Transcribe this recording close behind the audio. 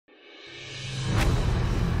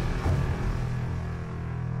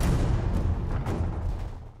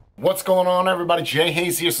What's going on, everybody? Jay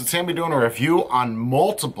Hayes here. So today I'm doing a review on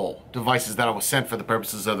multiple devices that I was sent for the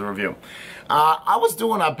purposes of the review. I was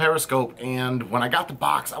doing a Periscope, and when I got the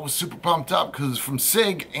box, I was super pumped up because it's from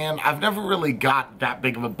Sig, and I've never really got that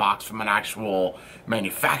big of a box from an actual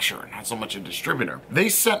manufacturer, not so much a distributor. They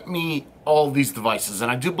sent me all these devices,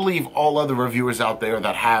 and I do believe all other reviewers out there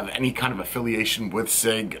that have any kind of affiliation with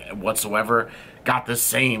Sig whatsoever got the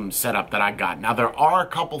same setup that I got. Now, there are a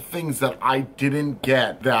couple things that I didn't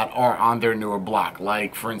get that are on their newer block.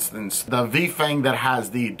 Like, for instance, the XFeng that has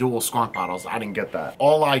the dual squonk bottles. I didn't get that.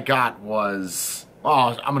 All I got was...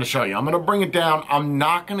 oh, I'm going to show you. I'm going to bring it down. I'm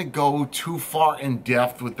not going to go too far in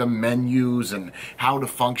depth with the menus and how to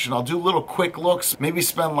function. I'll do little quick looks, maybe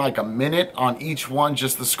spend like a minute on each one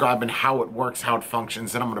just describing how it works, how it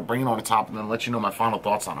functions. Then I'm going to bring it on the top and then let you know my final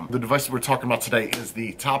thoughts on them. The device we're talking about today is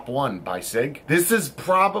the Top1 by Sig. This is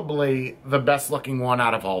probably the best looking one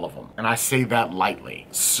out of all of them, and I say that lightly.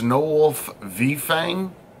 Snowwolf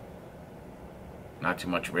XFeng. Not too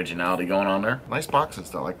much originality going on there. Nice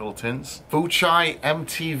boxes though, like little tins. Fuchai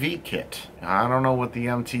MTV kit. I don't know what the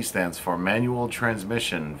MT stands for. Manual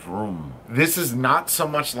transmission, vroom. This is not so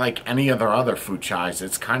much like any of their other Fuchais.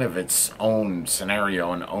 It's kind of its own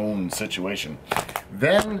scenario and own situation.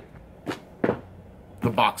 Then the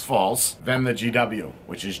box falls, then the GW,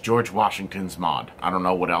 which is George Washington's mod. I don't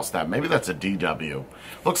know what else that, maybe that's a DW.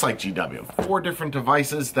 Looks like GW. 4 different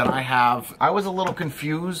devices that I have. I was a little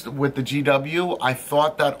confused with the GW. I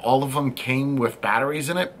thought that all of them came with batteries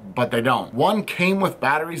in it, but they don't. One came with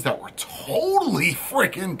batteries that were totally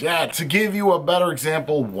freaking dead. To give you a better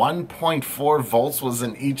example, 1.4 volts was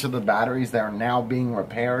in each of the batteries that are now being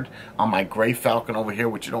repaired on my Gray Falcon over here,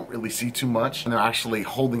 which you don't really see too much. And they're actually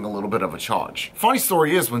holding a little bit of a charge. Funny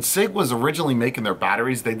story is, when Sig was originally making their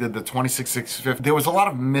batteries, they did the 26650. There was a lot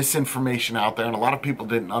of misinformation out there, and a lot of people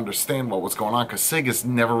didn't understand what was going on because Sig has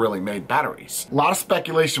never really made batteries. A lot of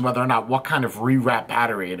speculation whether or not what kind of rewrap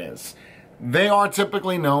battery it is. They are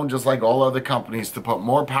typically known, just like all other companies, to put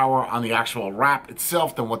more power on the actual wrap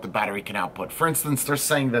itself than what the battery can output. For instance, they're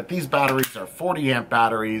saying that these batteries are 40 amp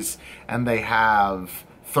batteries and they have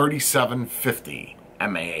 3750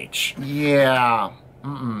 mAh. Yeah.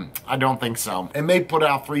 I don't think so. It may put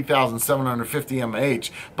out 3,750 mAh,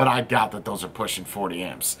 but I doubt that those are pushing 40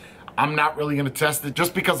 amps. I'm not really going to test it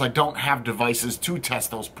just because I don't have devices to test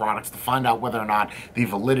those products to find out whether or not the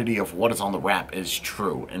validity of what is on the wrap is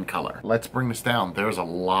true in color. Let's bring this down. There's a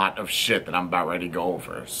lot of shit that I'm about ready to go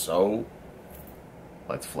over, so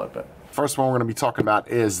let's flip it. First one we're going to be talking about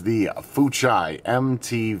is the Fuchai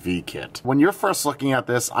MTV kit. When you're first looking at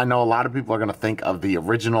this, I know a lot of people are going to think of the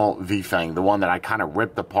original XFeng, the one that I kind of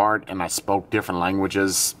ripped apart and I spoke different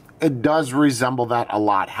languages. It does resemble that a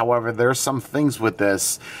lot. However, there's some things with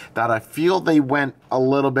this that I feel they went a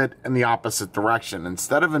little bit in the opposite direction.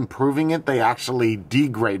 Instead of improving it, they actually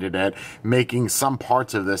degraded it, making some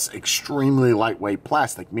parts of this extremely lightweight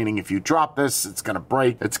plastic, meaning if you drop this, it's going to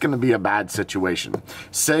break. It's going to be a bad situation.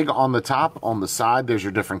 Sig on the top, on the side, there's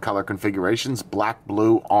your different color configurations: black,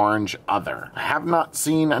 blue, orange, other. I have not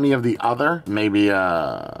seen any of the other, maybe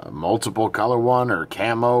a multiple color one or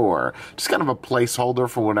camo or just kind of a placeholder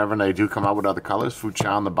for whatever they do come out with other colors.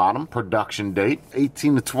 Fuchai on the bottom. Production date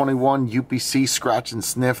 18 to 21 UPC scratch and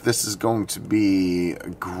sniff. This is going to be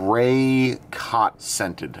gray cot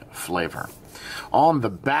scented flavor. On the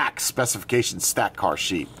back, specification stat car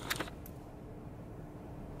sheet.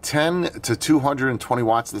 10 to 220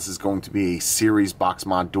 watts. This is going to be a series box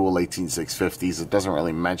mod, dual 18650s. It doesn't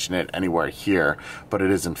really mention it anywhere here, but it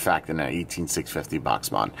is in fact in an 18650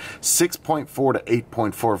 box mod. 6.4 to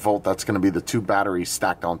 8.4 volt. That's going to be the 2 batteries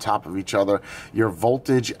stacked on top of each other. Your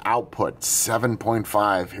voltage output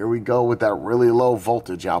 7.5. Here we go with that really low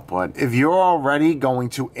voltage output. If you're already going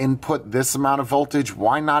to input this amount of voltage,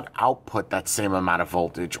 why not output that same amount of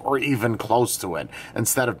voltage or even close to it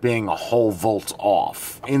instead of being a whole volt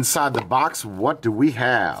off? Inside the box, what do we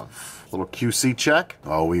have? Little QC check.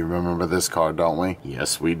 Oh, we remember this card, don't we?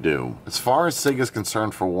 Yes, we do. As far as Sig is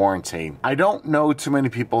concerned for warranty, I don't know too many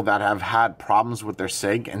people that have had problems with their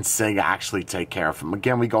Sig and Sig actually take care of them.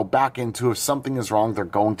 Again, we go back into if something is wrong, they're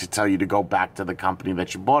going to tell you to go back to the company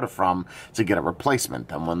that you bought it from to get a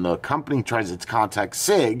replacement. And when the company tries to contact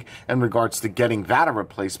Sig in regards to getting that a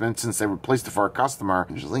replacement, since they replaced it for a customer,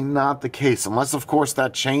 usually not the case. Unless, of course,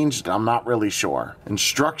 that changed, I'm not really sure.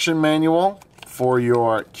 Instruction manual. for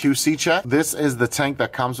your QC check. This is the tank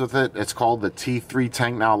that comes with it. It's called the T3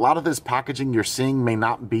 tank. Now, a lot of this packaging you're seeing may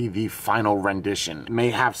not be the final rendition. It may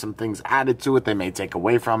have some things added to it. They may take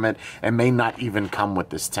away from it. It may not even come with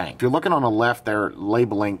this tank. If you're looking on the left, they're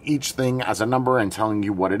labeling each thing as a number and telling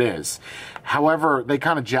you what it is. However, they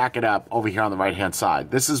kind of jack it up over here on the right-hand side.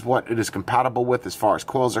 This is what it is compatible with as far as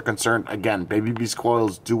coils are concerned. Again, Baby Beast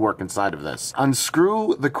coils do work inside of this.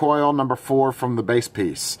 Unscrew the coil number 4 from the base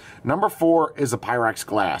piece. Number 4 is a Pyrex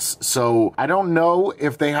glass. So I don't know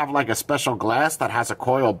if they have like a special glass that has a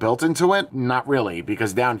coil built into it. Not really,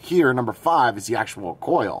 because down here, number 5 is the actual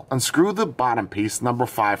coil. Unscrew the bottom piece, number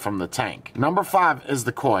 5, from the tank. Number 5 is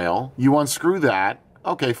the coil. You unscrew that.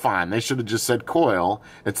 Okay, fine. They should have just said coil.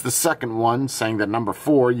 It's the second one saying that number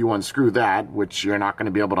 4, you unscrew that, which you're not going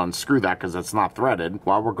to be able to unscrew that because it's not threaded.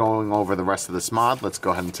 While we're going over the rest of this mod, let's go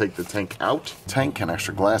ahead and take the tank out. Tank, an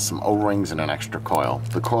extra glass, some O-rings, and an extra coil.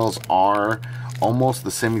 The coils are almost the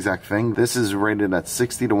same exact thing. This is rated at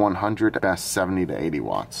 60 to 100, best 70 to 80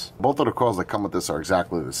 watts. Both of the coils that come with this are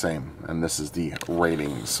exactly the same, and this is the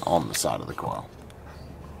ratings on the side of the coil.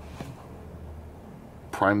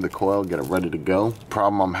 Prime the coil, get it ready to go.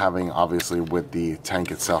 Problem I'm having obviously with the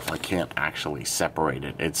tank itself, I can't actually separate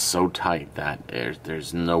it. It's so tight that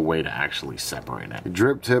there's no way to actually separate it. The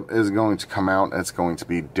drip tip is going to come out. It's going to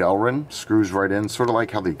be Delrin, screws right in, sort of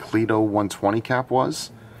like how the Cleto 120 cap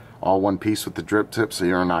was. All one piece with the drip tip, so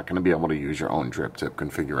you're not going to be able to use your own drip tip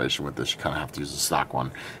configuration with this. You kind of have to use the stock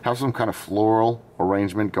one. Have some kind of floral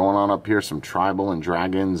arrangement going on up here, some tribal and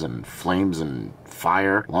dragons and flames and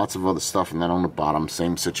fire, lots of other stuff, and then on the bottom,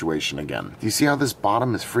 same situation again. Do you see how this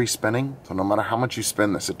bottom is free spinning? So no matter how much you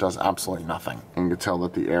spin this, it does absolutely nothing. And you can tell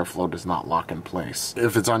that the airflow does not lock in place.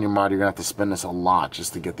 If it's on your mod, you're going to have to spin this a lot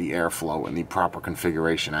just to get the airflow in the proper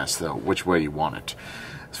configuration as to which way you want it.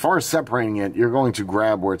 As far as separating it, you're going to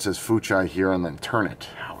grab where it says Fuchai here and then turn it.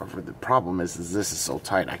 However, the problem is this is so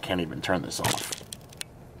tight, I can't even turn this off.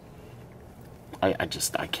 I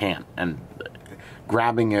can't. And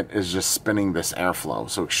grabbing it is just spinning this airflow.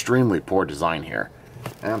 So extremely poor design here.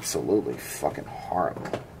 Absolutely fucking horrible.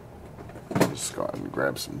 Just go ahead and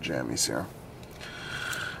grab some jammies here.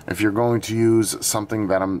 If you're going to use something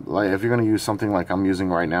that if you're going to use something like I'm using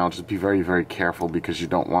right now, just be very, very careful because you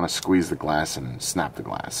don't want to squeeze the glass and snap the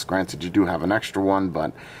glass. Granted, you do have an extra one,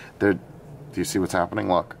 but do you see what's happening?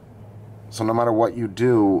 Look. So no matter what you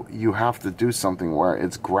do, you have to do something where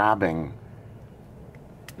it's grabbing.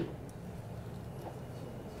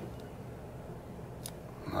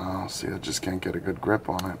 No, see, I just can't get a good grip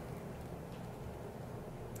on it.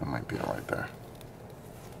 That might be it right there.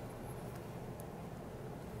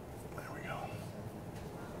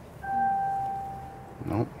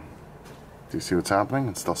 Nope. Do you see what's happening?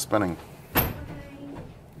 It's still spinning.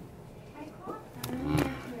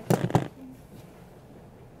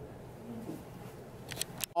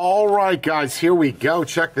 Alright guys, here we go.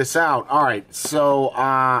 Check this out. Alright, so,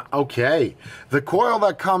 okay. The coil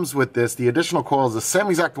that comes with this, the additional coil, is the same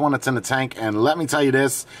exact one that's in the tank, and let me tell you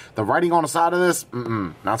this, the writing on the side of this,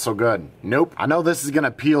 not so good. Nope. I know this is going to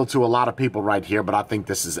appeal to a lot of people right here, but I think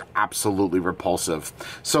this is absolutely repulsive.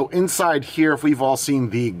 So inside here, if we've all seen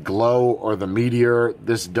the glow or the meteor,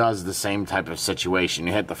 this does the same type of situation.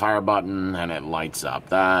 You hit the fire button and it lights up.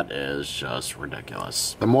 That is just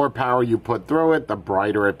ridiculous. The more power you put through it, the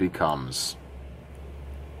brighter it becomes.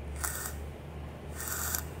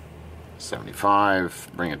 75,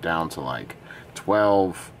 bring it down to like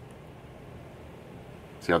 12.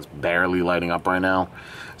 See how it's barely lighting up right now?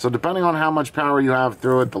 So depending on how much power you have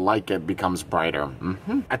through it, the light becomes brighter.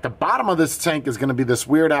 At the bottom of this tank is going to be this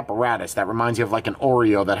weird apparatus that reminds you of like an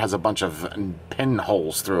Oreo that has a bunch of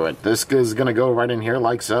pinholes through it. This is going to go right in here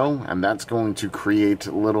like so, and that's going to create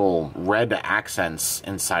little red accents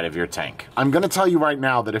inside of your tank. I'm going to tell you right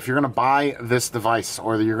now that if you're going to buy this device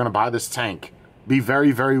or you're going to buy this tank, be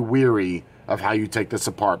very, very wary of how you take this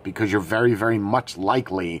apart, because you're very, very much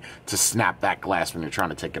likely to snap that glass when you're trying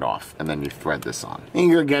to take it off. And then you thread this on.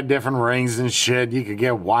 You could get different rings and shit. You could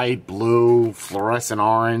get white, blue, fluorescent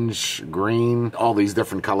orange, green, all these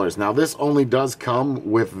different colors. Now this only does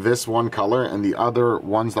come with this one color, and the other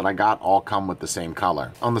ones that I got all come with the same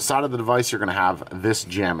color. On the side of the device, you're going to have this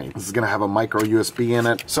jammy. This is going to have a micro USB in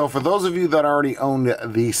it. So for those of you that already own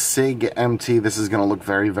the Sig MT, this is going to look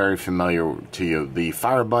very, very familiar to you. The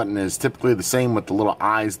fire button is typically the same with the little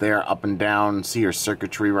eyes there up and down. See your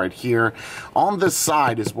circuitry right here. On this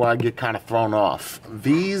side is where I get kind of thrown off.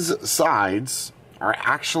 These sides are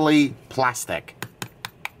actually plastic.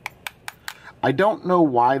 I don't know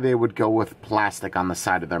why they would go with plastic on the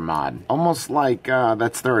side of their mod. Almost like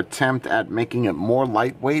that's their attempt at making it more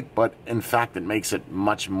lightweight, but in fact it makes it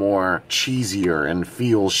much more cheesier and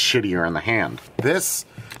feels shittier in the hand. This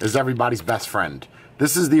is everybody's best friend.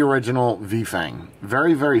 This is the original XFeng.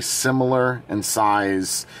 Very, very similar in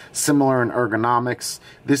size, similar in ergonomics.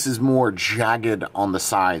 This is more jagged on the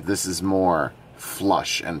side. This is more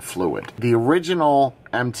flush and fluid. The original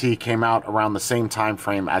MT came out around the same time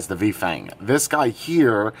frame as the XFeng. This guy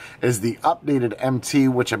here is the updated MT,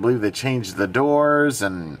 which I believe they changed the doors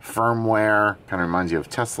and firmware. Kind of reminds you of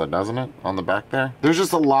Tesla, doesn't it? On the back there. There's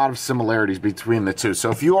just a lot of similarities between the two.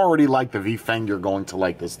 So if you already like the XFeng, you're going to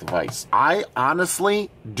like this device. I honestly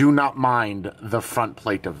do not mind the front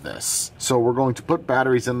plate of this. So we're going to put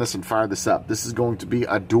batteries in this and fire this up. This is going to be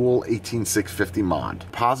a dual 18650 mod.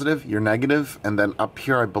 Positive, you're negative, and then up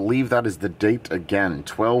here I believe that is the date again.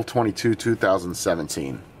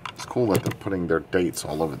 12/22/2017. It's cool that they're putting their dates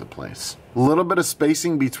all over the place. A little bit of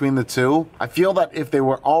spacing between the two. I feel that if they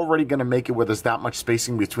were already going to make it with us that much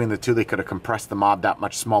spacing between the two, they could have compressed the mod that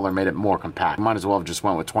much smaller, made it more compact. Might as well have just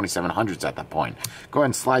went with 2700s at that point. Go ahead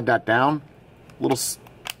and slide that down. Little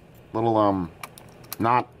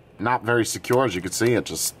not very secure, as you can see. It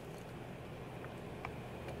just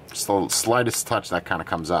the slightest touch that kind of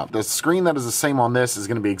comes up. The screen that is the same on this is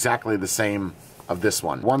going to be exactly the same of this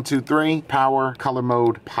one. 1, 2, 3, power, color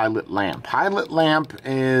mode, pilot lamp. Pilot lamp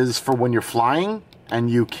is for when you're flying and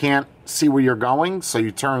you can't see where you're going, so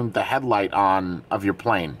you turn the headlight on of your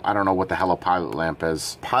plane. I don't know what the hell a pilot lamp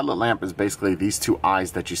is. Pilot lamp is basically these two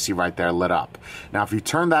eyes that you see right there lit up. Now if you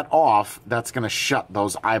turn that off, that's going to shut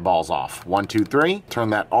those eyeballs off. 1, 2, 3, turn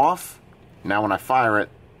that off. Now when I fire it,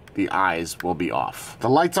 the eyes will be off. The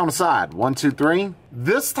lights on the side, 1, 2, 3.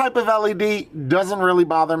 This type of LED doesn't really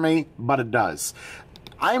bother me, but it does.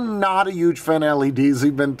 I'm not a huge fan of LEDs.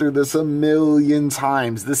 We've been through this a million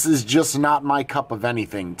times. This is just not my cup of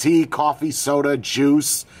anything. Tea, coffee, soda,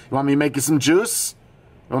 juice. You want me to make you some juice?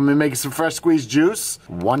 You want me to make you some fresh squeezed juice?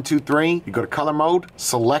 1, 2, 3. You go to color mode,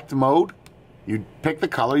 select mode. You pick the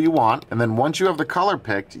color you want, and then once you have the color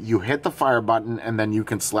picked, you hit the fire button, and then you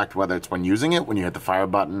can select whether it's when using it, when you hit the fire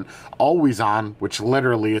button, always on, which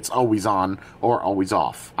literally it's always on, or always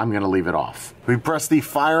off. I'm gonna leave it off. We press the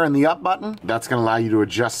fire and the up button. That's gonna allow you to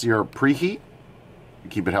adjust your preheat. You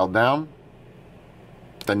keep it held down.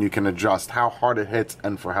 Then you can adjust how hard it hits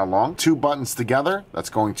and for how long. 2 buttons together.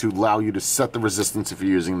 That's going to allow you to set the resistance if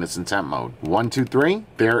you're using this in temp mode. 1, 2, 3.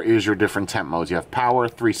 There is your different temp modes. You have power,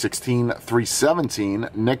 316, 317,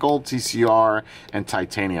 nickel, TCR, and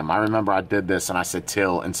titanium. I remember I did this and I said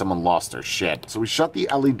till and someone lost their shit. So we shut the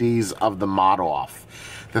LEDs of the mod off.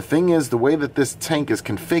 The thing is, the way that this tank is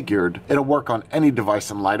configured, it'll work on any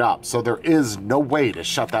device and light up. So there is no way to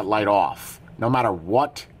shut that light off, no matter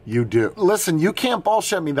what you do. Listen, you can't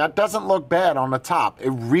bullshit me. That doesn't look bad on the top. It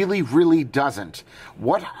really, really doesn't.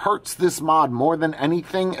 What hurts this mod more than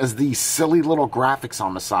anything is these silly little graphics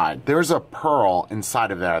on the side. There's a pearl inside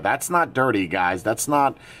of there. That's not dirty, guys. That's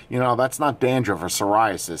not, you know, that's not dandruff or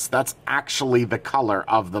psoriasis. That's actually the color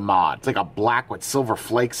of the mod. It's like a black with silver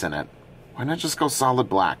flakes in it. Why not just go solid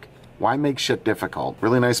black? Why make shit difficult?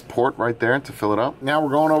 Really nice port right there to fill it up. Now we're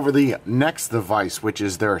going over the next device, which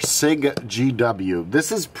is their SIG-GW.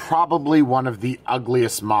 This is probably one of the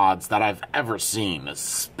ugliest mods that I've ever seen,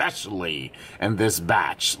 especially in this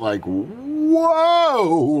batch. Like,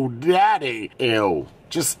 whoa, daddy. Ew.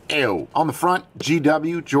 Just ew. On the front,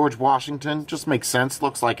 GW, George Washington, just makes sense.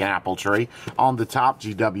 Looks like an apple tree. On the top,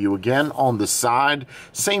 GW again. On the side,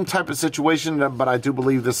 same type of situation, but I do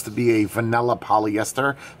believe this to be a vanilla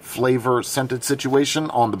polyester flavor scented situation.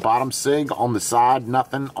 On the bottom, SIG. On the side,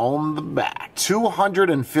 nothing on the back.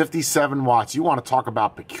 257 watts. You want to talk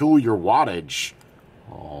about peculiar wattage.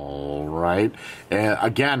 All right, and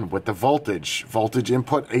again with the voltage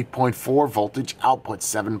input 8.4, voltage output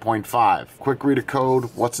 7.5. Quick reader code,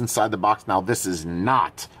 what's inside the box. Now this is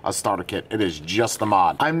not a starter kit, it is just a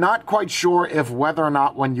mod. I'm not quite sure if whether or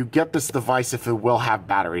not when you get this device if it will have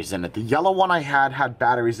batteries in it. The yellow one I had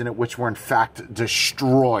batteries in it which were in fact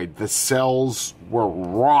destroyed. The cells were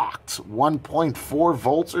rocked. 1.4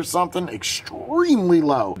 volts or something, extremely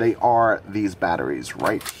low. They are these batteries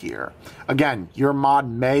right here. Again, your mod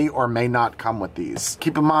may or may not come with these.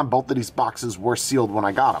 Keep in mind, both of these boxes were sealed when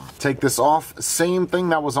I got them. Take this off. Same thing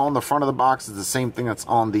that was on the front of the box is the same thing that's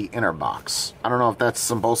on the inner box. I don't know if that's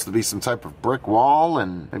supposed to be some type of brick wall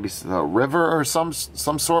and maybe a river or some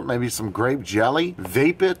sort, maybe some grape jelly.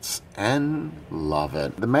 Vape it and love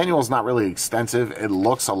it. The manual is not really extensive. It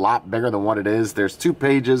looks a lot bigger than what it is. There's 2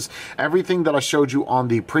 pages. Everything that I showed you on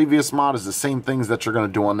the previous mod is the same things that you're going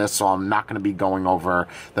to do on this, so I'm not going to be going over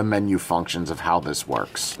the menu functions of how this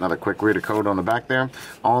works. Another quick reader code on the back there.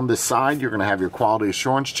 On the side, you're going to have your quality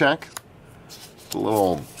assurance check. A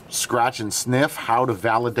little scratch and sniff, how to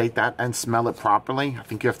validate that and smell it properly. I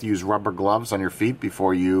think you have to use rubber gloves on your feet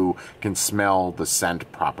before you can smell the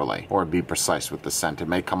scent properly, or be precise with the scent. It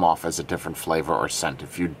may come off as a different flavor or scent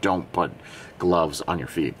if you don't put gloves on your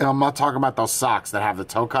feet. And I'm not talking about those socks that have the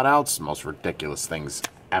toe cutouts. Most ridiculous things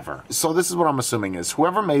ever. So this is what I'm assuming is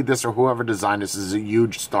whoever made this or whoever designed this is a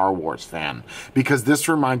huge Star Wars fan, because this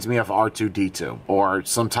reminds me of R2-D2 or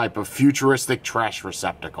some type of futuristic trash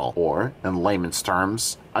receptacle, or in layman's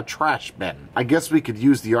terms, a trash bin. I guess we could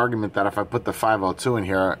use the argument that if I put the 502 in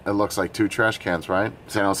here, it looks like 2 trash cans, right?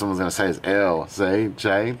 So I know someone's gonna say is, ew, see,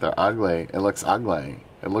 Jay, they're ugly. It looks ugly.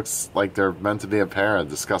 It looks like they're meant to be a pair, a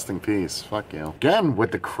disgusting piece. Fuck you. Again,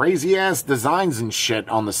 with the crazy-ass designs and shit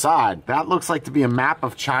on the side. That looks like to be a map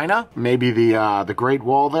of China. Maybe the Great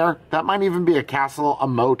Wall there. That might even be a castle, a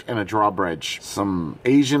moat, and a drawbridge. Some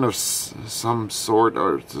Asian of some sort,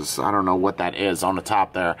 or just, I don't know what that is on the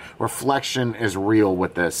top there. Reflection is real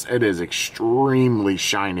with this. It is extremely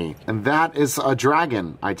shiny. And that is a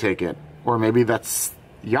dragon, I take it. Or maybe that's,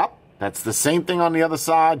 yup. That's the same thing on the other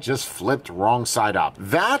side, just flipped wrong side up.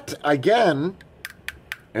 That, again,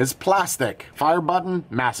 is plastic. Fire button,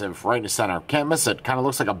 massive, right in the center. Can't miss it. Kind of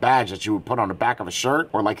looks like a badge that you would put on the back of a shirt,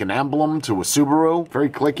 or like an emblem to a Subaru. Very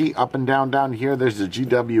clicky, up and down here. There's the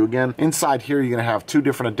GW again. Inside here, you're gonna have 2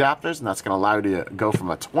 different adapters, and that's gonna allow you to go from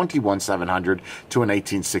a 21700 to an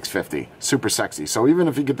 18650. Super sexy. So even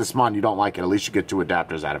if you get this mod and you don't like it, at least you get 2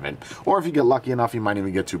 adapters out of it. Or if you get lucky enough, you might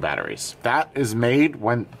even get 2 batteries. That is made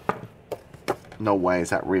when... No way, is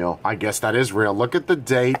that real? I guess that is real. Look at the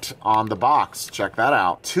date on the box. Check that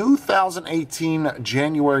out. 2018,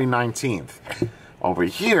 January 19th. Over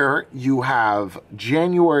here, you have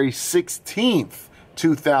January 16th,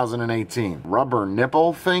 2018. Rubber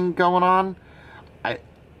nipple thing going on.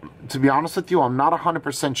 To be honest with you, I'm not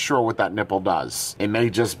 100% sure what that nipple does. It may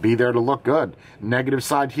just be there to look good. Negative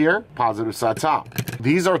side here, positive side top.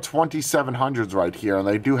 These are 2700s right here, and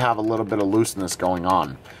they do have a little bit of looseness going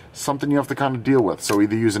on. Something you have to kind of deal with. So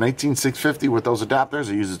either use an 18650 with those adapters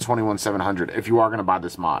or use a 21700 if you are going to buy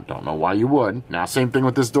this mod. Don't know why you would. Now, same thing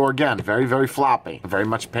with this door again. Very, very floppy. Very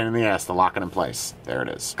much a pain in the ass to lock it in place. There it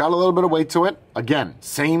is. Got a little bit of weight to it. Again,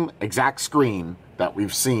 same exact screen that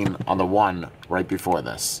we've seen on the one right before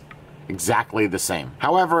this. Exactly the same.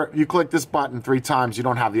 However, you click this button 3 times, you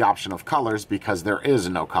don't have the option of colors because there is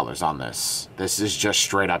no colors on this. This is just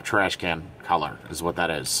straight up trash can color is what that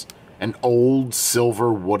is. An old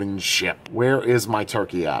silver wooden ship. Where is my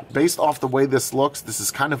turkey at? Based off the way this looks, this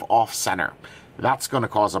is kind of off center. That's going to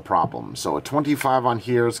cause a problem. So a 25 on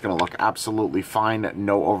here is going to look absolutely fine,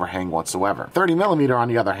 no overhang whatsoever. 30mm on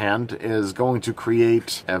the other hand is going to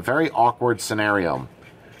create a very awkward scenario.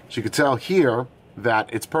 So you can tell here that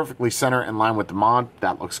it's perfectly center in line with the mod.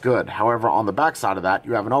 That looks good. However, on the back side of that,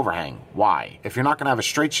 you have an overhang. Why? If you're not going to have a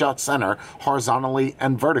straight shot center horizontally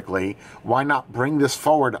and vertically, why not bring this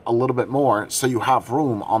forward a little bit more so you have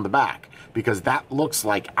room on the back? Because that looks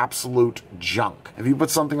like absolute junk. If you put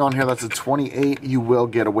something on here that's a 28, you will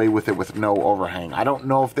get away with it with no overhang. I don't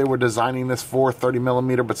know if they were designing this for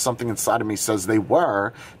 30mm, but something inside of me says they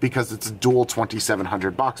were, because it's a dual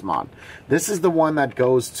 2700 box mod. This is the one that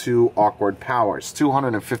goes to awkward powers,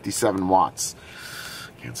 257 watts.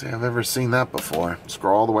 Can't say I've ever seen that before.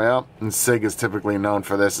 Scroll all the way up. And Sig is typically known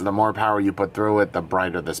for this. The more power you put through it, the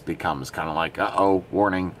brighter this becomes. Kind of like, uh-oh,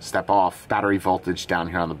 warning, step off. Battery voltage down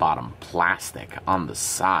here on the bottom. Plastic on the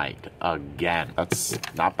side again. That's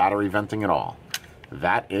not battery venting at all.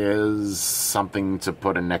 That is something to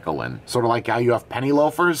put a nickel in. Sort of like how you have penny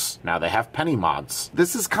loafers. Now they have penny mods.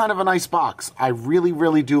 This is kind of a nice box. I really,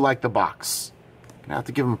 really do like the box. I have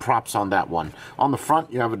to give them props on that one. On the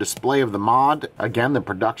front, you have a display of the mod, again, the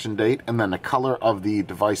production date, and then the color of the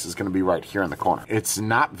device is going to be right here in the corner. It's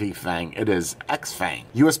not XFeng, it is XFeng.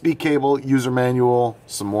 USB cable, user manual,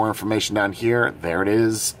 some more information down here. There it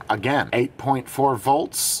is again. 8.4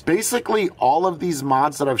 volts. Basically, all of these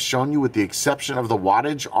mods that I've shown you, with the exception of the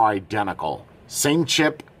wattage, are identical. Same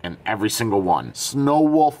chip in every single one. Snow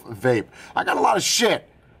Wolf Vape. I got a lot of shit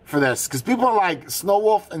for this, because people are like, Snow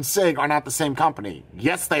Wolf and Sig are not the same company.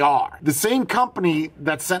 Yes, they are. The same company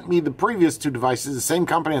that sent me the previous 2 devices, the same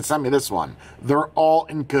company that sent me this one. They're all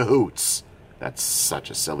in cahoots. That's such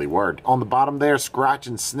a silly word. On the bottom there, scratch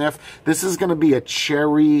and sniff. This is going to be a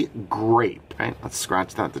cherry grape. Okay, let's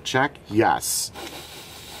scratch that to check. Yes.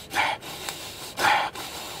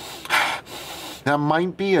 That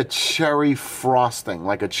might be a cherry frosting,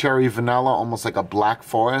 like a cherry vanilla, almost like a Black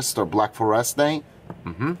Forest or Black Foreste.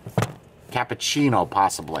 Cappuccino,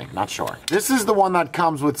 possibly. Not sure. This is the one that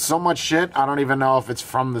comes with so much shit, I don't even know if it's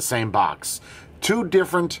from the same box. 2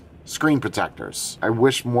 different screen protectors. I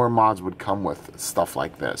wish more mods would come with stuff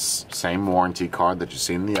like this. Same warranty card that you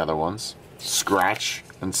see in the other ones. Scratch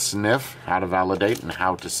and sniff, how to validate and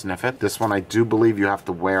how to sniff it. This one I do believe you have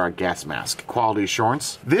to wear a gas mask. Quality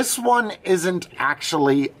assurance. This one isn't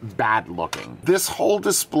actually bad looking. This whole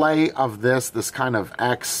display of this kind of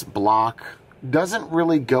X block doesn't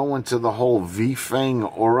really go into the whole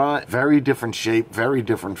XFeng aura. Very different shape, very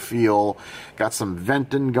different feel. Got some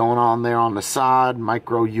venting going on there on the side,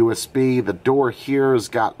 micro USB. The door here has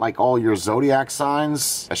got like all your zodiac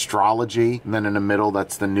signs, astrology, and then in the middle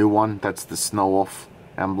that's the new one. That's the snow wolf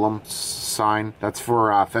emblem sign. That's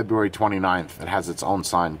for February 29th. It has its own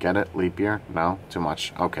sign. Get it? Leap year? No? Too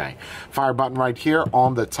much? Okay. Fire button right here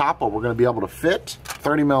on the top, but we're going to be able to fit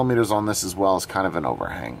 30 millimeters on this as well as kind of an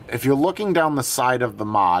overhang. If you're looking down the side of the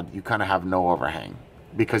mod, you kind of have no overhang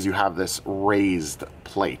because you have this raised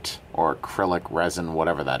plate or acrylic resin,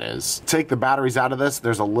 whatever that is. Take the batteries out of this.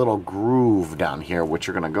 There's a little groove down here, which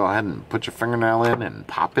you're going to go ahead and put your fingernail in and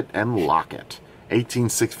pop it and lock it.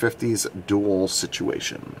 18650's dual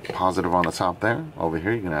situation. Positive on the top there. Over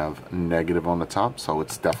here you can have negative on the top, so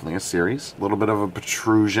it's definitely a series. A little bit of a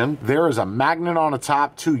protrusion. There is a magnet on the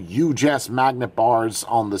top, 2 huge-ass magnet bars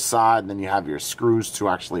on the side, and then you have your screws to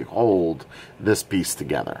actually hold this piece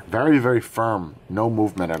together. Very, very firm. No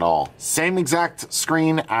movement at all. Same exact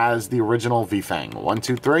screen as the original XFeng. 1,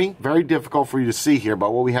 2, 3. Very difficult for you to see here,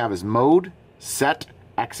 but what we have is mode, set,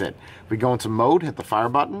 exit. If we go into mode, hit the fire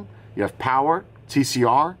button. You have power,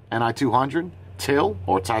 TCR, NI200, till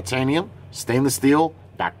or titanium, stainless steel,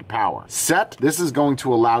 back to power. Set, this is going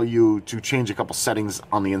to allow you to change a couple settings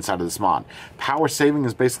on the inside of this mod. Power saving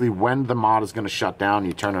is basically when the mod is going to shut down,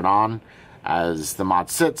 you turn it on. As the mod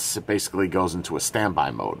sits, it basically goes into a standby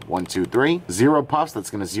mode. 1, 2, 3. 0 puffs, that's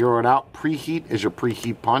going to zero it out. Preheat is your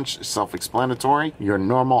preheat punch, self-explanatory. Your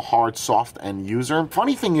normal, hard, soft, and user.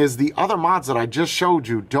 Funny thing is, the other mods that I just showed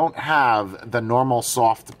you don't have the normal,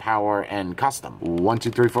 soft, power, and custom. 1, 2,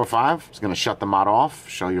 3, 4, 5. It's going to shut the mod off,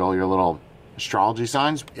 show you all your little astrology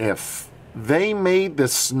signs. If they made the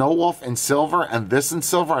Snow Wolf in silver and this in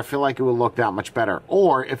silver, I feel like it would look that much better.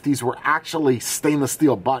 Or if these were actually stainless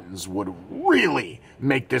steel buttons, would really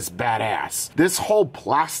make this badass. This whole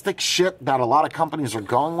plastic shit that a lot of companies are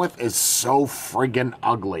going with is so friggin'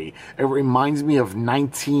 ugly. It reminds me of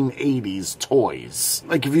 1980s toys.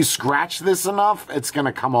 Like if you scratch this enough, it's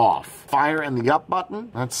gonna come off. Fire in the up button,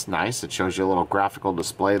 that's nice. It shows you a little graphical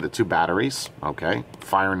display of the 2 batteries. Okay,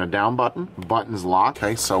 fire in the down button, button's locked.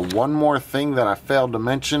 Okay, so one more thing that I failed to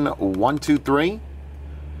mention. 1, 2, 3.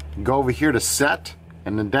 Go over here to set.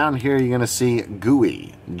 And then down here, you're going to see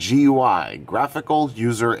GUI, GUI, Graphical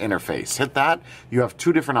User Interface. Hit that. You have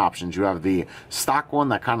 2 different options. You have the stock one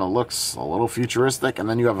that kind of looks a little futuristic, and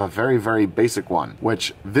then you have a very, very basic one,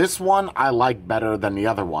 which this one I like better than the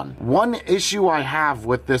other one. One issue I have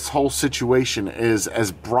with this whole situation is,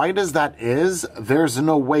 as bright as that is, there's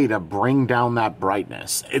no way to bring down that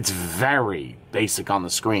brightness. It's very basic on the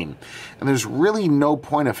screen. And there's really no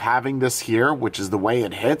point of having this here, which is the way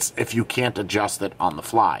it hits, if you can't adjust it on the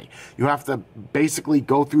fly. You have to basically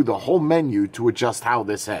go through the whole menu to adjust how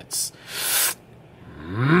this hits.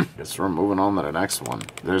 Guess we're moving on to the next one.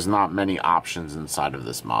 There's not many options inside of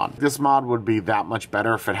this mod. This mod would be that much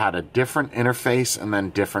better if it had a different interface and then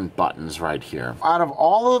different buttons right here. Out of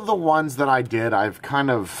all of the ones that I did, I've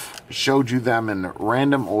kind of showed you them in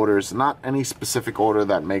random orders, not any specific order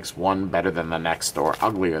that makes one better than the next or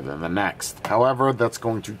uglier than the next. However, that's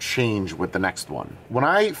going to change with the next one. When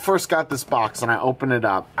I first got this box and I opened it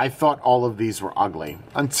up, I thought all of these were ugly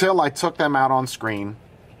until I took them out on screen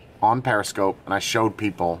on Periscope, and I showed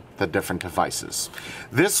people the different devices.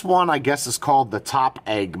 This one, I guess, is called the Top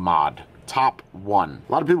Egg mod. Top 1.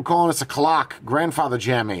 A lot of people calling this a clock, grandfather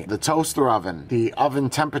jammy, the toaster oven, the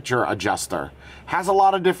oven temperature adjuster. Has a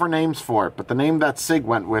lot of different names for it, but the name that Sig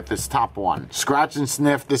went with is Top 1. Scratch and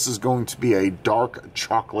sniff, this is going to be a dark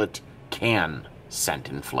chocolate can scent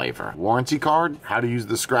and flavor. Warranty card, how to use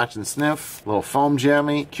the scratch and sniff, little foam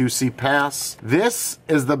jammy, QC pass. This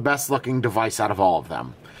is the best looking device out of all of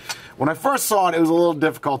them. When I first saw it, it was a little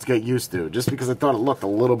difficult to get used to, just because I thought it looked a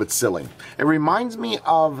little bit silly. It reminds me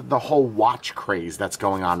of the whole watch craze that's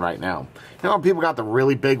going on right now. You know, people got the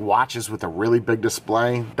really big watches with a really big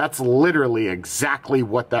display? That's literally exactly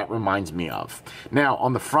what that reminds me of. Now,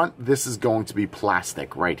 on the front, this is going to be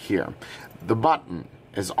plastic right here. The button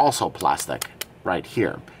is also plastic right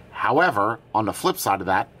here. However, on the flip side of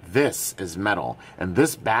that, this is metal. And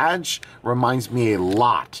this badge reminds me a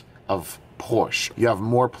lot of Porsche. You have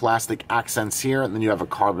more plastic accents here, and then you have a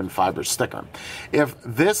carbon fiber sticker. If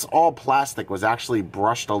this all plastic was actually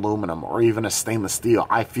brushed aluminum or even a stainless steel,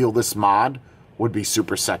 I feel this mod would be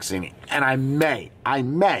super sexy. And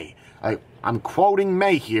I'm quoting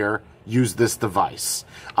may here, use this device.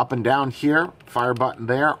 Up and down here, fire button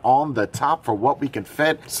there, on the top for what we can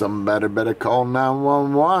fit. Somebody better call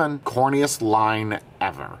 911. Corniest line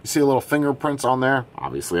ever. You see a little fingerprints on there?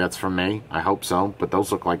 Obviously that's from me, I hope so, but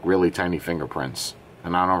those look like really tiny fingerprints.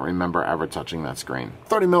 And I don't remember ever touching that screen.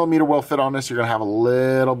 30mm will fit on this. You're gonna have a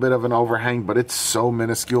little bit of an overhang, but it's so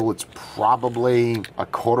minuscule. It's probably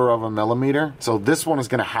 1/4 of a millimeter. So this one is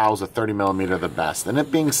gonna house a 30mm the best. And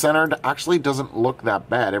it being centered actually doesn't look that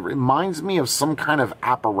bad. It reminds me of some kind of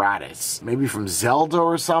apparatus. Maybe from Zelda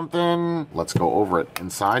or something. Let's go over it.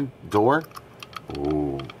 Inside, door.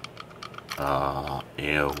 Ooh.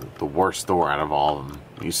 Ew. The worst door out of all of them.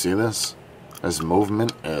 You see this? This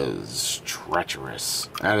movement is treacherous.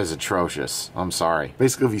 That is atrocious. I'm sorry.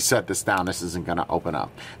 Basically, if you set this down, this isn't going to open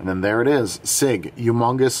up. And then there it is. Sig.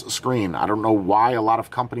 Humongous screen. I don't know why a lot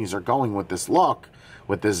of companies are going with this look.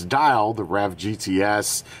 With this dial, the Rev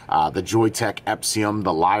GTS, the Joytech Epsium,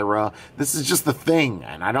 the Lyra. This is just the thing,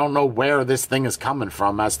 and I don't know where this thing is coming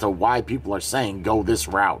from as to why people are saying go this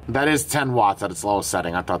route. That is 10 watts at its lowest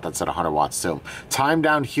setting. I thought that said 100 watts too. Time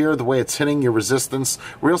down here, the way it's hitting your resistance,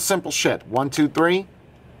 real simple shit. 1, 2, 3.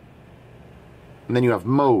 And then you have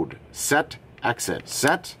mode, set, exit.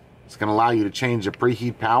 Set, it's going to allow you to change the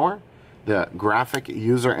preheat power, the graphic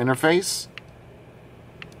user interface.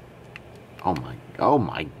 Oh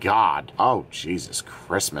my God. Oh, Jesus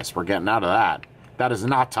Christmas. We're getting out of that. That is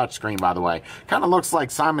not touchscreen, by the way. Kind of looks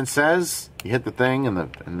like Simon Says. You hit the thing, and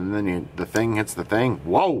then the thing hits the thing.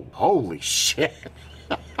 Whoa. Holy shit.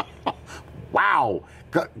 Wow.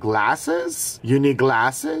 Glasses? You need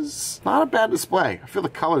glasses? Not a bad display. I feel the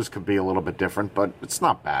colors could be a little bit different, but it's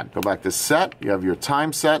not bad. Go back to set. You have your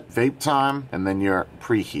time set, vape time, and then your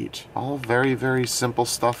preheat. All very, very simple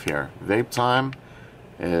stuff here. Vape time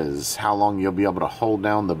is how long you'll be able to hold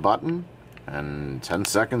down the button, and 10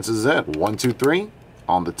 seconds is it. 1, 2, 3.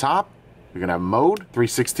 On the top, you're gonna have mode,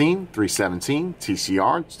 316, 317,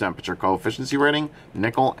 TCR, temperature coefficient rating,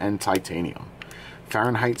 nickel, and titanium.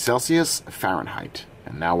 Fahrenheit, Celsius, Fahrenheit.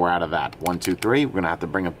 And now we're out of that. 1, 2, 3. We're gonna have to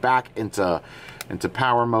bring it back into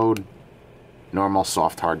power mode, normal,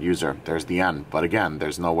 soft, hard user. There's the end. But again,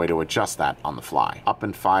 there's no way to adjust that on the fly. Up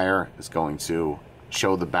and fire is going to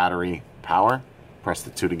show the battery power. Press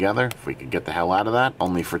the two together, if we could get the hell out of that.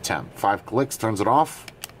 Only for temp. 5 clicks, turns it off.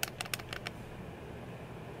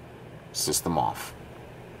 System off.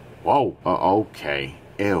 Whoa, okay.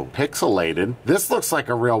 Ew, pixelated. This looks like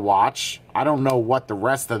a real watch. I don't know what the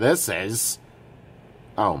rest of this is.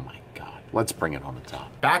 Oh my God, let's bring it on the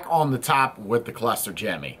top. Back on the top with the cluster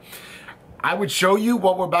jammy. I would show you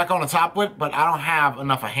what we're back on the top with, but I don't have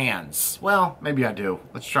enough of hands. Well, maybe I do.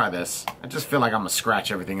 Let's try this. I just feel like I'm gonna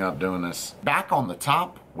scratch everything up doing this. Back on the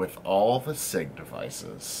top with all the SIG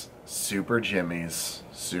devices. Super jimmies,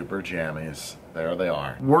 super jammies. There they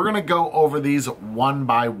are. We're gonna go over these one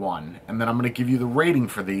by one, and then I'm gonna give you the rating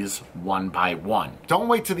for these one by one. Don't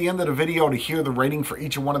wait to the end of the video to hear the rating for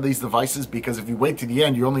each one of these devices, because if you wait to the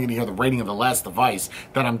end, you're only gonna hear the rating of the last device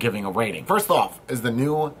that I'm giving a rating. First off is the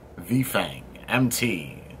new XFeng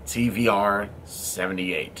MT TVR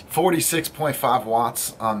 78. 46.5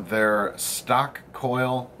 watts on their stock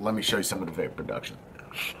coil. Let me show you some of the vape production.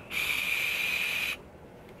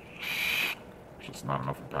 It's not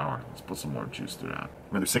enough of power. Let's put some more juice through that.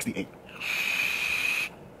 Another 68.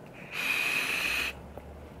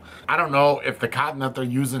 I don't know if the cotton that they're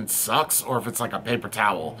using sucks or if it's like a paper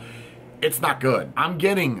towel. It's not good. I'm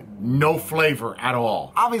getting no flavor at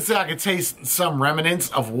all. Obviously, I could taste some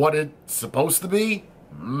remnants of what it's supposed to be,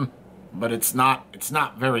 but it's not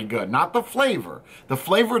very good. Not the flavor. The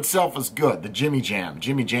flavor itself is good. The Jimmy Jam.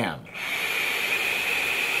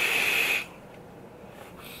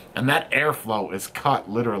 And that airflow is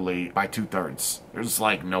cut literally by 2/3. There's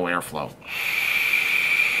like no airflow.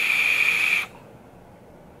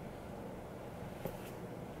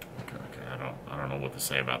 I don't know what to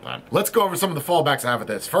say about that. Let's go over some of the fallbacks I have with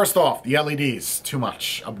this. First off, the LEDs, too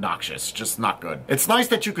much, obnoxious, just not good. It's nice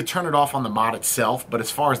that you could turn it off on the mod itself, but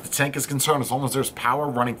as far as the tank is concerned, as long as there's power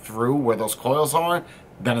running through where those coils are,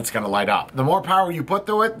 then it's gonna light up. The more power you put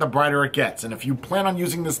through it, the brighter it gets. And if you plan on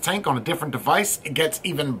using this tank on a different device, it gets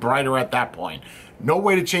even brighter at that point. No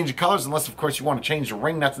way to change the colors unless, of course, you want to change the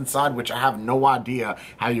ring that's inside, which I have no idea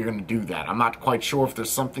how you're going to do that. I'm not quite sure if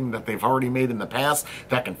there's something that they've already made in the past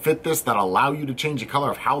that can fit this, that allow you to change the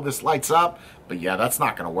color of how this lights up. But yeah, that's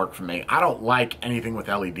not going to work for me. I don't like anything with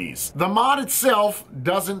LEDs. The mod itself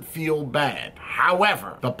doesn't feel bad.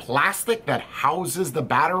 However, the plastic that houses the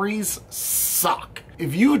batteries suck.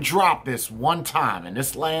 If you drop this one time and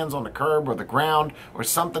this lands on the curb or the ground or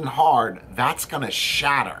something hard, that's going to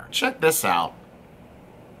shatter. Check this out.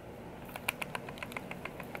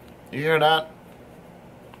 You hear that?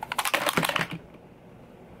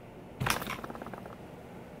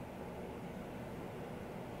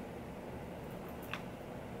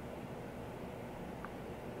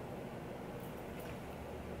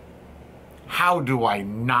 How do I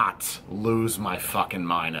not lose my fucking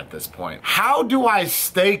mind at this point? How do I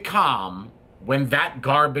stay calm when that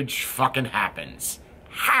garbage fucking happens?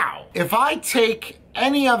 How? If I take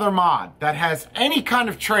any other mod that has any kind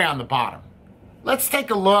of tray on the bottom, let's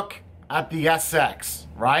take a look at the SX,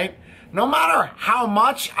 right? No matter how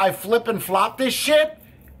much I flip and flop this shit,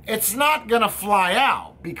 it's not gonna fly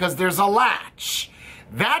out because there's a latch.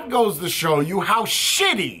 That goes to show you how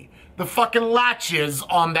shitty the fucking latch is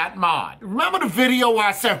on that mod. Remember the video where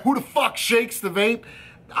I said, who the fuck shakes the vape?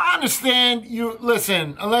 I understand you,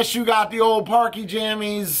 listen, unless you got the old Parky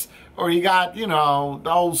Jammies or you got, you know, the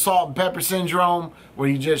old salt and pepper syndrome where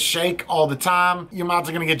you just shake all the time, your mouths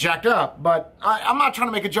are gonna get jacked up. But I'm not trying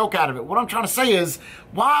to make a joke out of it. What I'm trying to say is,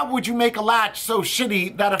 why would you make a latch so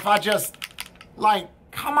shitty that if I just, like,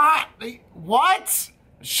 come on, what?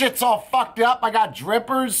 Shit's all fucked up. I got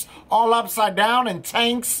drippers all upside down and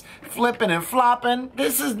tanks flipping and flopping.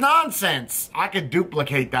 This is nonsense. I could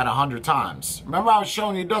duplicate that 100 times. Remember I was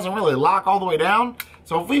showing you it doesn't really lock all the way down?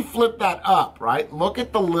 So if we flip that up, right? Look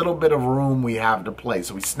at the little bit of room we have to play.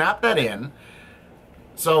 So we snap that in.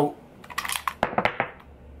 So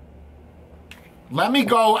let me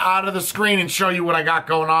go out of the screen and show you what I got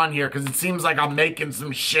going on here because it seems like I'm making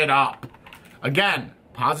some shit up. Again,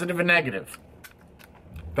 positive and negative.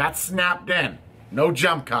 That's snapped in. No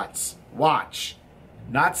jump cuts. Watch.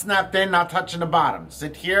 Not snapped in, not touching the bottom.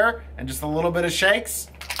 Sit here and just a little bit of shakes.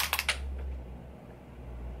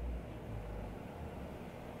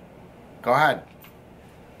 Go ahead.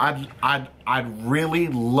 I'd really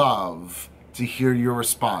love to hear your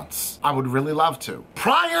response. I would really love to.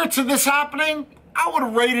 Prior to this happening, I would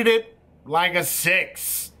have rated it like a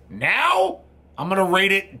 6. Now, I'm gonna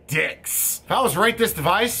rate it dicks. If I was to rate this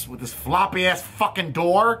device with this floppy ass fucking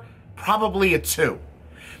door, probably a 2.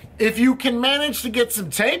 If you can manage to get some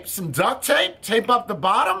tape, some duct tape, tape up the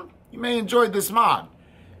bottom, you may enjoy this mod.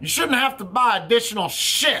 You shouldn't have to buy additional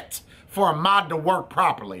shit for a mod to work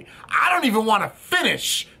properly. I don't even want to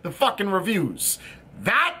finish the fucking reviews.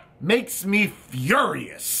 That makes me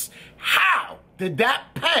furious. How did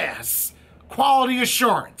that pass quality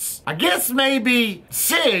assurance? I guess maybe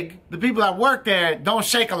SIG, the people that work there, don't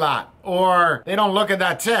shake a lot, or they don't look at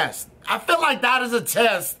that test. I feel like that is a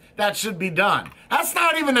test that should be done. That's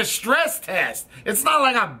not even a stress test. It's not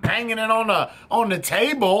like I'm banging it on the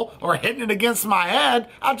table or hitting it against my head.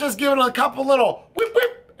 I'll just give it a couple little whip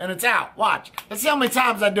whip and it's out. Watch. Let's see how many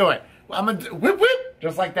times I do it. I'm gonna whip whip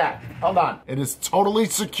just like that. Hold on. It is totally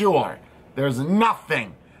secure. There's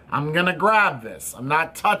nothing. I'm gonna grab this. I'm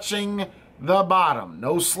not touching the bottom.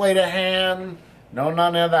 No sleight of hand. No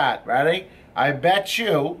none of that. Ready? I bet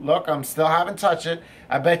you, look, I'm still haven't touched it.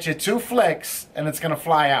 I bet you 2 flicks and it's gonna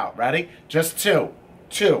fly out. Ready? Just 2.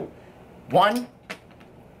 2. 1.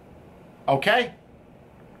 Okay.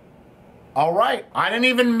 All right. I didn't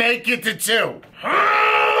even make it to 2.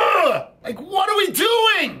 Like, what are we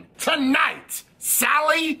doing? Tonight,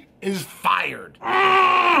 Sally is fired.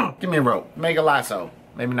 Give me a rope. Make a lasso.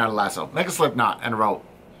 Maybe not a lasso. Make a slip knot and a rope.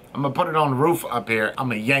 I'm gonna put it on the roof up here. I'm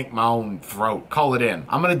gonna yank my own throat. Call it in.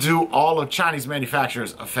 I'm gonna do all of Chinese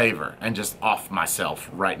manufacturers a favor and just off myself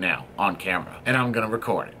right now on camera. And I'm gonna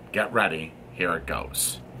record it. Get ready. Here it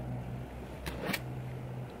goes.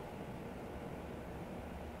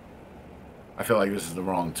 I feel like this is the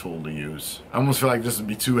wrong tool to use. I almost feel like this would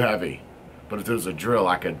be too heavy. But if there was a drill,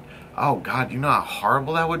 I could... Oh, God, you know how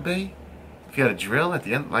horrible that would be? If you had a drill at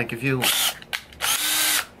the end, like if you...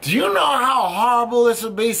 Do you know how horrible this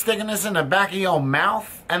would be, sticking this in the back of your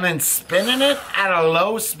mouth and then spinning it at a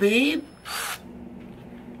low speed?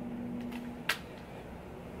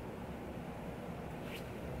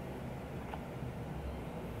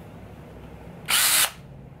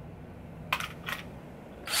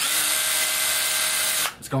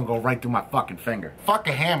 It's gonna go right through my fucking finger. Fuck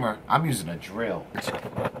a hammer, I'm using a drill.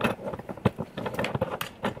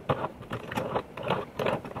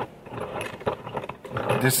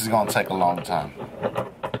 This is gonna take a long time.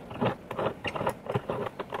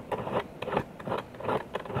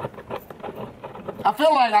 I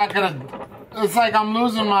feel like I could have, it's like I'm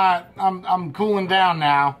losing my, I'm cooling down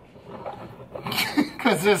now.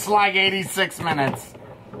 Because it's like 86 minutes.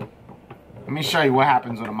 Let me show you what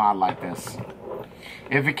happens with a mod like this.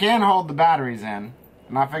 If it can't hold the batteries in,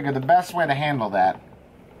 and I figure the best way to handle that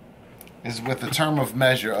is with the term of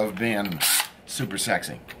measure of being super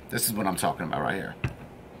sexy. This is what I'm talking about right here.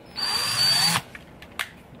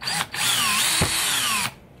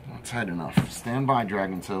 Not tight enough. Stand by,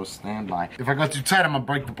 Dragon Toast. Stand by. If I go too tight, I'm gonna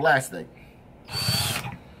break the plastic.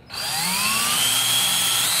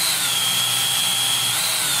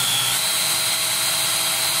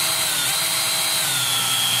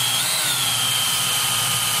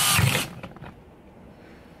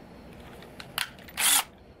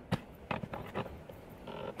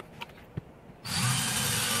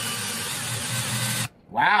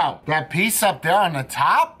 Wow, that piece up there on the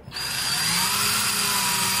top?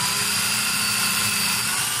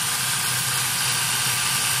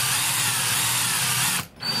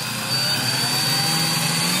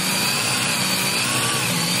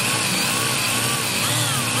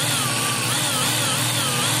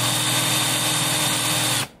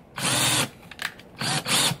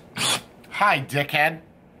 Hi, dickhead.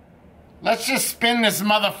 Let's just spin this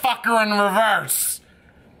motherfucker in reverse.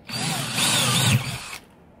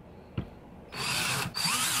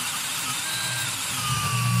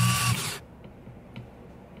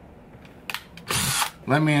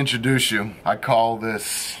 Let me introduce you. I call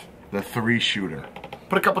this the 3-shooter.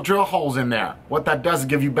 Put a couple drill holes in there. What that does is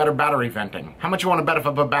give you better battery venting. How much you want to bet if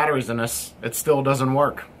I put batteries in this, it still doesn't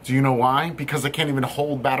work? Do you know why? Because I can't even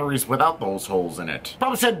hold batteries without those holes in it.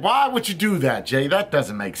 Probably said, why would you do that, Jay? That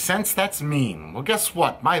doesn't make sense. That's mean. Well, guess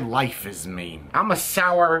what? My life is mean. I'm a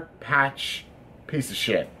sour patch piece of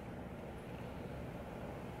shit.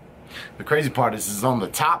 The crazy part is on the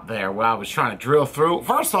top there where I was trying to drill through.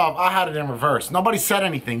 First off, I had it in reverse. Nobody said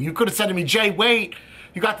anything. You could have said to me, Jay, wait,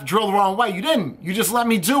 you got the drill the wrong way. You didn't. You just let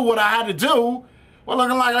me do what I had to do while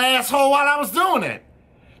looking like an asshole while I was doing it.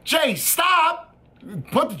 Jay, stop.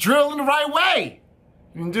 Put the drill in the right way.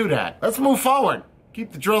 You can do that. Let's move forward.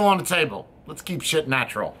 Keep the drill on the table. Let's keep shit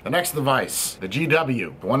natural. The next device, the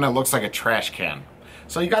GW, the one that looks like a trash can.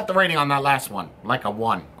 So you got the rating on that last one, like a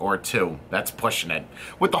 1 or a 2. That's pushing it.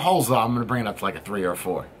 With the holes though, I'm gonna bring it up to like a 3 or a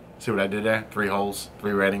 4. See what I did there? 3 holes,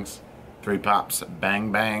 3 ratings, 3 pops.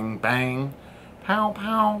 Bang, bang, bang. Pow,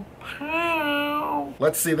 pow, pow.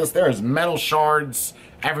 Let's see this. There's metal shards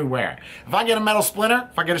everywhere. If I get a metal splinter,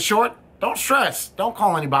 if I get a short, don't stress. Don't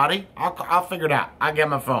call anybody. I'll figure it out. I get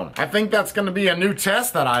my phone. I think that's gonna be a new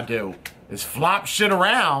test that I do, is flop shit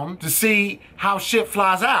around to see how shit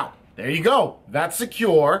flies out. There you go. That's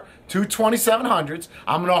secure. 2 2700s.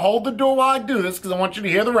 I'm going to hold the door while I do this because I want you to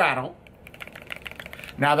hear the rattle.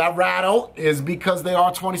 Now that rattle is because they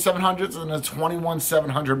are 2700s and a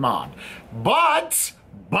 21700 mod. But,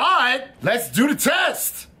 let's do the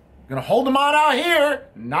test. I'm going to hold the mod out here.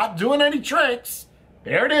 Not doing any tricks.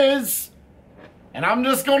 There it is. And I'm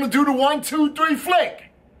just going to do the 1, 2, 3 flick.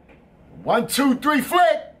 1, 2, 3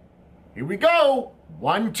 flick. Here we go.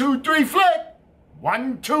 1, 2, 3 flick.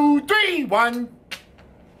 1, 2, 3, 1.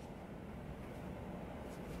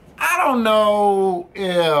 I don't know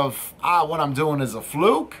if what I'm doing is a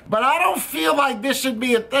fluke, but I don't feel like this should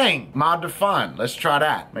be a thing. Mod to fun. Let's try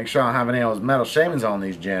that. Make sure I don't have any of those metal shavings on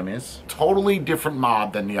these jammies. Totally different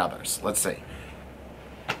mod than the others. Let's see.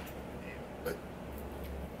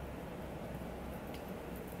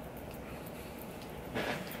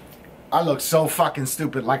 I look so fucking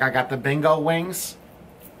stupid, like I got the bingo wings.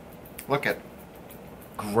 Look at.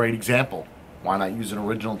 Great example. Why not use an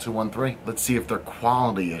original 213? Let's see if their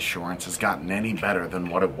quality assurance has gotten any better than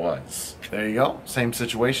what it was. There you go. Same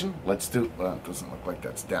situation. Let's do, it doesn't look like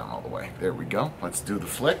that's down all the way. There we go. Let's do the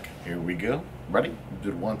flick. Here we go. Ready?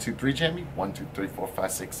 Do the 1, 2, 3 jammy. 1, 2, 3, 4,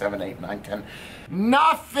 5, 6, 7, 8, 9, 10.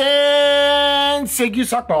 Nothing! Sig, you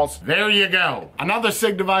suck balls. There you go. Another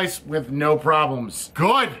Sig device with no problems.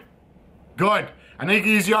 Good. Good. I know you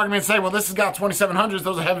can use the argument and say, well, this has got 2700s,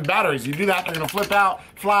 those are heavy batteries. You do that, they're gonna flip out,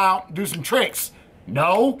 fly out, do some tricks.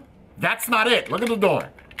 No, that's not it. Look at the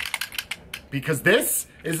door. Because this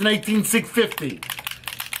is an 18650.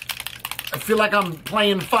 I feel like I'm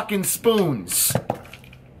playing fucking spoons.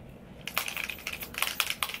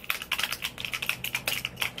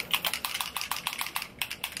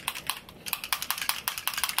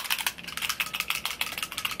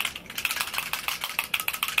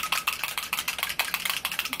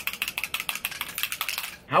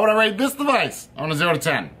 How would I rate this device on a 0 to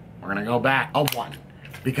 10? We're gonna go back a 1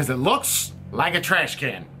 because it looks like a trash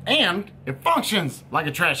can. And it functions like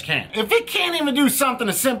a trash can. If it can't even do something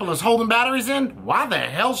as simple as holding batteries in, why the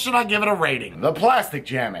hell should I give it a rating? The plastic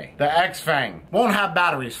jammy, the XFeng, won't have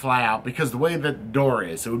batteries fly out because the way that the door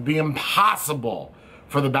is, it would be impossible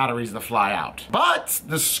for the batteries to fly out. But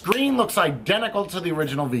the screen looks identical to the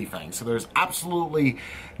original V-Fang, so there's absolutely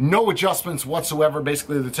no adjustments whatsoever.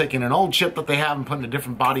 Basically, they're taking an old chip that they have and putting a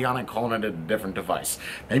different body on it and calling it a different device.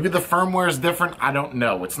 Maybe the firmware is different, I don't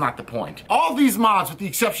know. It's not the point. All these mods, with the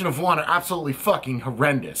exception of one, are absolutely fucking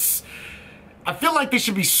horrendous. I feel like they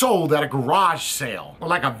should be sold at a garage sale or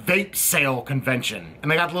like a vape sale convention.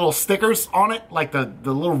 And they got little stickers on it, like the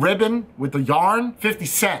little ribbon with the yarn, 50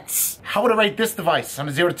 cents. How would I rate this device on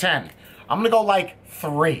a 0 to 10? I'm gonna go like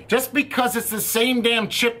 3. Just because it's the same damn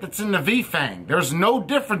chip that's in the V-Fang. There's no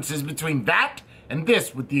differences between that and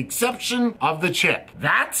this with the exception of the chip.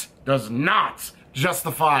 That does not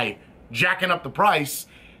justify jacking up the price,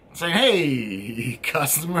 saying, hey,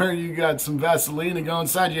 customer, you got some Vaseline to go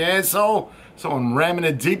inside your asshole, so I'm ramming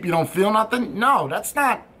it deep, you don't feel nothing? No, that's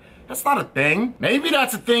not a thing. Maybe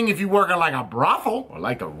that's a thing if you work at like a brothel or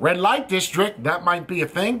like a red light district, that might be a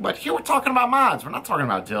thing, but here we're talking about mods. We're not talking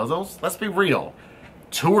about dildos. Let's be real.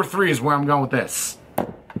 2 or 3 is where I'm going with this.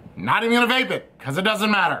 Not even gonna vape it, because it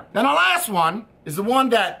doesn't matter. Then the last one is the one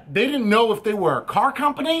that they didn't know if they were a car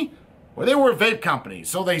company or they were a vape company,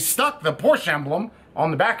 so they stuck the Porsche emblem on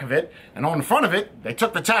the back of it, and on the front of it, they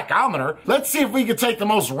took the tachometer. Let's see if we could take the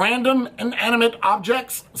most random inanimate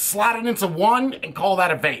objects, slide it into one, and call that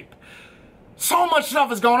a vape. So much stuff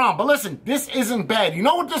is going on, but listen, this isn't bad. You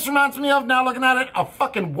know what this reminds me of now looking at it? A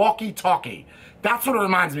fucking walkie-talkie. That's what it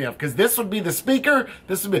reminds me of, because this would be the speaker,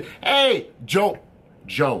 this would be, hey, Joe,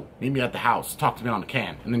 meet me at the house, talk to me on the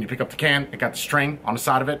can. And then you pick up the can, it got the string on the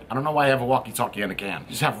side of it. I don't know why you have a walkie-talkie in a can.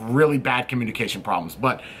 You just have really bad communication problems,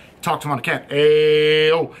 but talk to him on the can.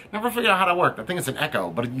 Ayo. Never figured out how that worked. I think it's an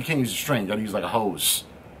echo, but you can't use a string. You gotta use like a hose.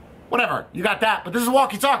 Whatever, you got that. But this is a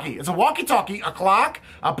walkie-talkie. It's a walkie-talkie, a clock,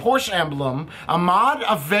 a Porsche emblem, a mod,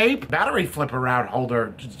 a vape, battery flipper out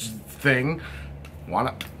holder thing.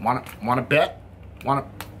 Wanna bet?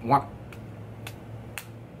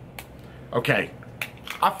 Okay.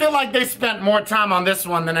 I feel like they spent more time on this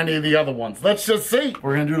one than any of the other ones. Let's just see.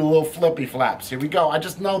 We're gonna do the little flippy flaps. Here we go. I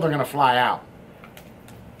just know they're gonna fly out.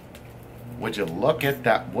 Would you look at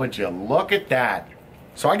that? Would you look at that?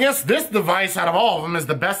 So I guess this device out of all of them is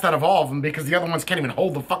the best out of all of them because the other ones can't even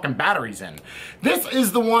hold the fucking batteries in. This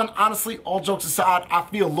is the one, honestly, all jokes aside, I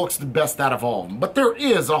feel looks the best out of all of them. But there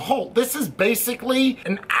is a whole, this is basically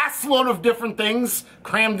an assload of different things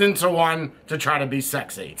crammed into one to try to be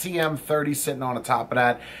sexy. TM30 sitting on the top of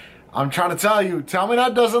that. I'm trying to tell you, tell me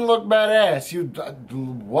that doesn't look badass. You,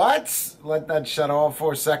 what? Let that shut off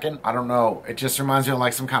for a second. I don't know. It just reminds me of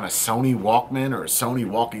like some kind of Sony Walkman or a Sony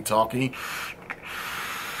walkie-talkie.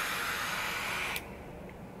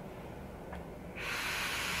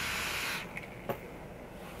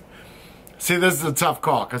 See, this is a tough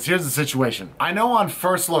call, because here's the situation. I know on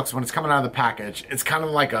first looks, when it's coming out of the package, it's kind of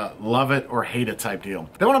like a love it or hate it type deal.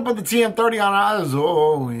 They want to put the TM30 on, I was,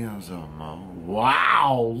 oh, yes,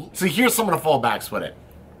 wow. So here's some of the fallbacks with it.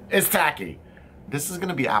 It's tacky. This is going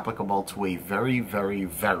to be applicable to a very, very,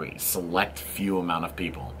 very select few amount of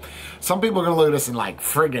people. Some people are going to look at this and like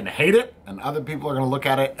friggin' hate it, and other people are going to look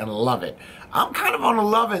at it and love it. I'm kind of on a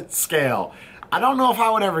love it scale. I don't know if I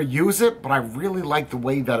would ever use it, but I really like the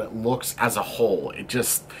way that it looks as a whole.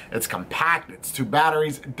 It's compact, it's 2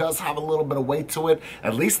 batteries, it does have a little bit of weight to it.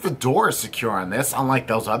 At least the door is secure on this, unlike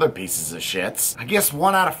those other pieces of shits. I guess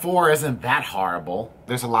 1 out of 4 isn't that horrible.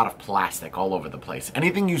 There's a lot of plastic all over the place.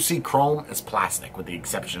 Anything you see chrome is plastic, with the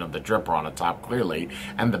exception of the dripper on the top, clearly,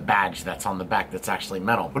 and the badge that's on the back that's actually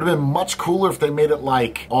metal. Would have been much cooler if they made it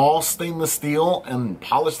like all stainless steel and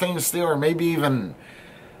polished stainless steel, or maybe even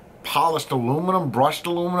polished aluminum, brushed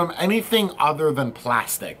aluminum, anything other than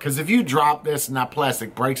plastic. Because if you drop this and that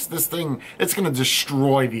plastic breaks, this thing, it's going to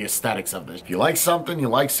destroy the aesthetics of this. If you like something, you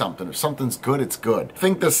like something. If something's good, it's good. I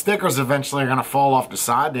think the stickers eventually are going to fall off the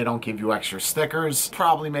side. They don't give you extra stickers.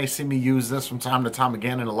 Probably may see me use this from time to time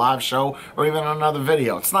again in a live show or even on another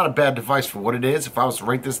video. It's not a bad device for what it is. If I was to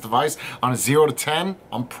rate this device on a 0 to 10,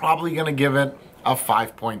 I'm probably going to give it a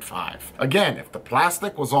 5.5. Again, if the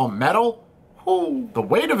plastic was all metal, ooh, the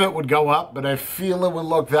weight of it would go up, but I feel it would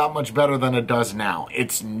look that much better than it does now.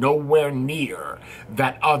 It's nowhere near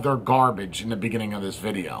that other garbage in the beginning of this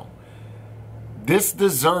video. This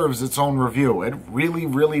deserves its own review. It really,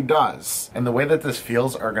 really does. And the way that this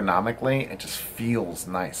feels ergonomically, it just feels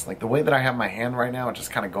nice. Like the way that I have my hand right now, it just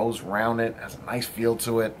kind of goes around it, has a nice feel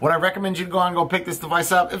to it. Would I recommend you to go out and go pick this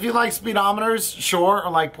device up? If you like speedometers, sure, or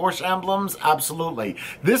like Porsche emblems, absolutely.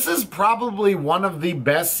 This is probably one of the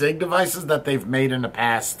best SIG devices that they've made in the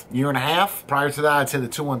past year and a half. Prior to that, I'd say the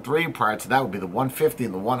 213. Prior to that would be the 150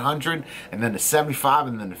 and the 100, and then the 75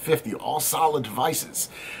 and then the 50. All solid devices.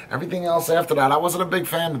 Everything else after that, I wasn't a big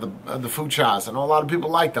fan of the Fuchais. I know a lot of people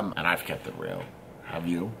like them, and I've kept it real. Have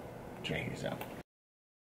you? Jay, he's out.